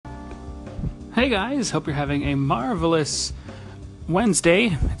Hey guys, hope you're having a marvelous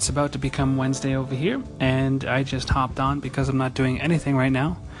Wednesday. It's about to become Wednesday over here, and I just hopped on because I'm not doing anything right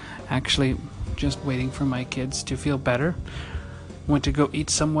now. Actually, just waiting for my kids to feel better. Went to go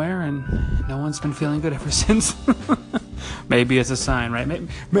eat somewhere, and no one's been feeling good ever since. Maybe it's a sign, right?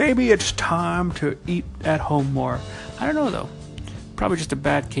 Maybe it's time to eat at home more. I don't know, though. Probably just a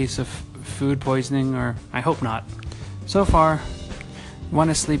bad case of food poisoning, or I hope not. So far, one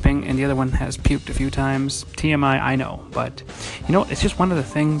is sleeping and the other one has puked a few times. TMI, I know, but it's just one of the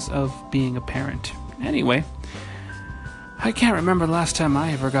things of being a parent. Anyway, I can't remember the last time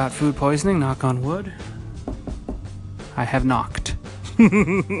I ever got food poisoning, knock on wood. I have knocked.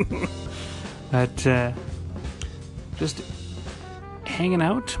 But just hanging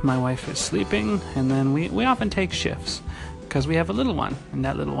out. My wife is sleeping, and then we often take shifts because we have a little one, and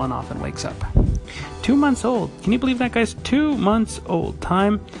that little one often wakes up. 2 months old. Can you believe that, guys? 2 months old.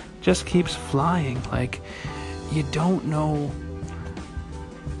 Time just keeps flying. Like, you don't know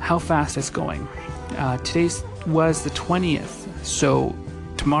how fast it's going. Today's was the 20th, so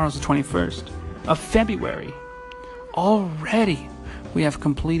tomorrow's the 21st of February. Already, we have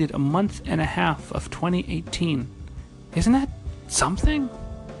completed a month and a half of 2018. Isn't that something?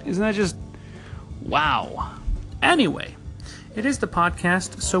 Isn't that just wow? Anyway, it is the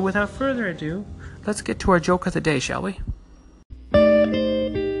podcast, so without further ado, let's get to our joke of the day, shall we?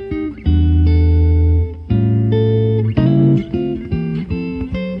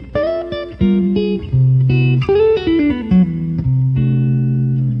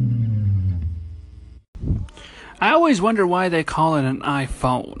 I always wonder why they call it an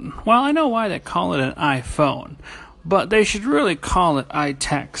iPhone. Well, I know why they call it an iPhone, but they should really call it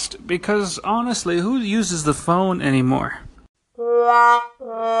iText, because honestly, who uses the phone anymore?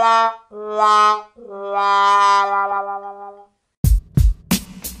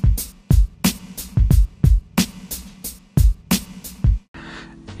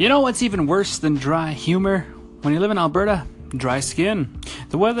 You know what's even worse than dry humor? When you live in Alberta, dry skin.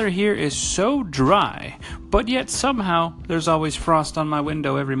 The weather here is so dry, but yet somehow there's always frost on my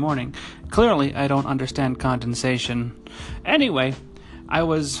window every morning. Clearly, I don't understand condensation. Anyway, I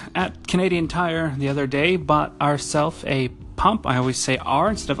was at Canadian Tire the other day, bought ourselves a pump. I always say R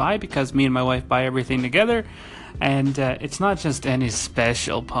instead of I because me and my wife buy everything together. And it's not just any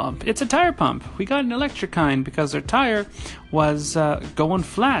special pump. It's a tire pump. We got an electric kind because our tire was going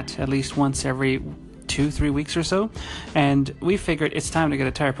flat at least once every 2-3 weeks or so, and we figured it's time to get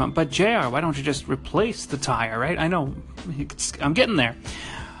a tire pump. But JR, why don't you just replace the tire, right? I know, I'm getting there.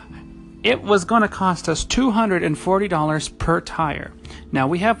 It was going to cost us $240 per tire. Now,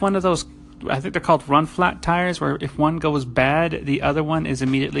 we have one of those, I think they're called run flat tires, where if one goes bad, the other one is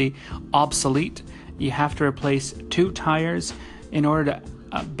immediately obsolete. You have to replace 2 tires in order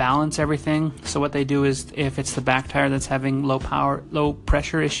to balance everything. So what they do is, if it's the back tire that's having low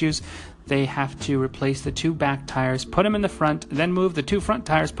pressure issues, they have to replace the 2 back tires, put them in the front, then move the 2 front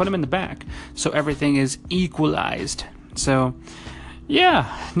tires, put them in the back, so everything is equalized. So, yeah,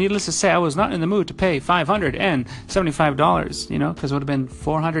 needless to say, I was not in the mood to pay $575, because it would have been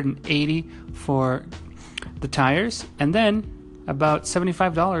 $480 for the tires, and then about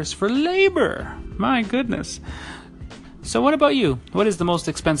 $75 for labor. My goodness. So what about you? What is the most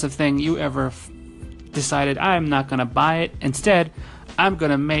expensive thing you ever decided, I'm not going to buy it, instead I'm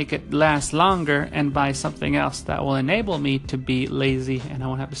going to make it last longer and buy something else that will enable me to be lazy and I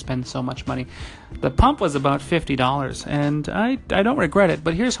won't have to spend so much money? The pump was about $50, and I don't regret it,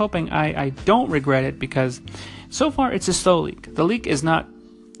 but here's hoping I don't regret it, because so far it's a slow leak. The leak is not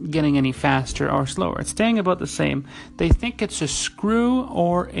getting any faster or slower. It's staying about the same. They think it's a screw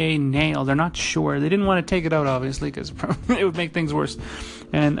or a nail. They're not sure. They didn't want to take it out, obviously, because it would make things worse.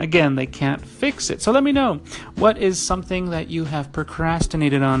 And again, they can't fix it. So let me know, what is something that you have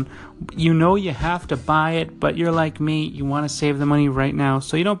procrastinated on? You know you have to buy it, but you're like me, you want to save the money right now,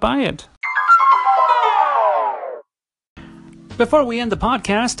 so you don't buy it. Before we end the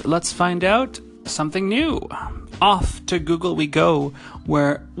podcast, let's find out something new. Off to Google we go,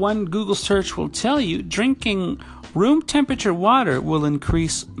 where one Google search will tell you drinking room temperature water will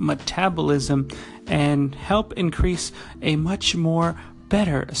increase metabolism and help increase a much more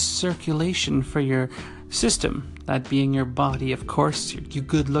better circulation for your system. That being your body, of course, you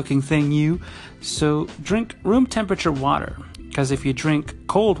good-looking thing, you. So drink room temperature water, because if you drink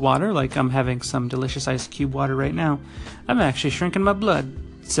cold water, like I'm having some delicious ice cube water right now, I'm actually shrinking my blood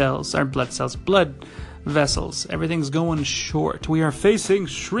vessels. Everything's going short. We are facing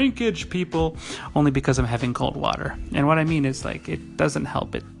shrinkage, people, only because I'm having cold water. And what I mean is, like, it doesn't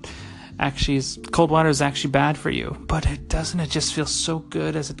help it. cold water is actually bad for you. But it just feel so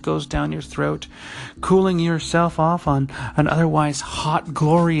good as it goes down your throat, cooling yourself off on an otherwise hot,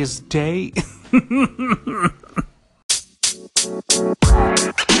 glorious day.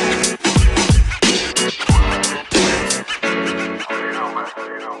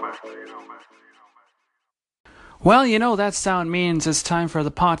 Well, that sound means it's time for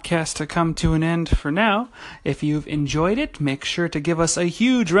the podcast to come to an end for now. If you've enjoyed it, make sure to give us a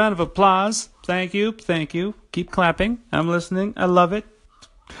huge round of applause. Thank you. Keep clapping. I'm listening. I love it.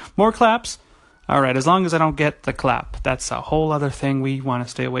 More claps. All right, as long as I don't get the clap. That's a whole other thing we want to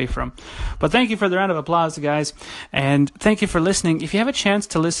stay away from. But thank you for the round of applause, guys. And thank you for listening. If you have a chance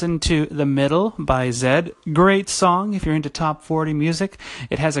to listen to The Middle by Zed, great song if you're into top 40 music.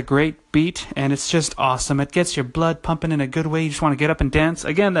 It has a great beat, and it's just awesome. It gets your blood pumping in a good way. You just want to get up and dance.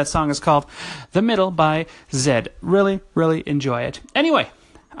 Again, that song is called The Middle by Zed. Really, really enjoy it. Anyway,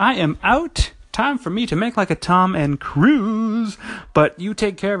 I am out. Time for me to make like a Tom and cruise. But you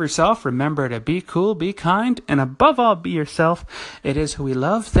take care of yourself. Remember to be cool, be kind, and above all, be yourself. It is who we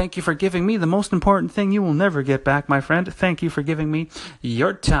love. Thank you for giving me the most important thing you will never get back, my friend. Thank you for giving me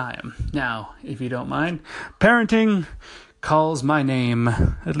your time. Now, if you don't mind, parenting calls my name,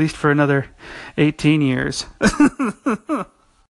 at least for another 18 years.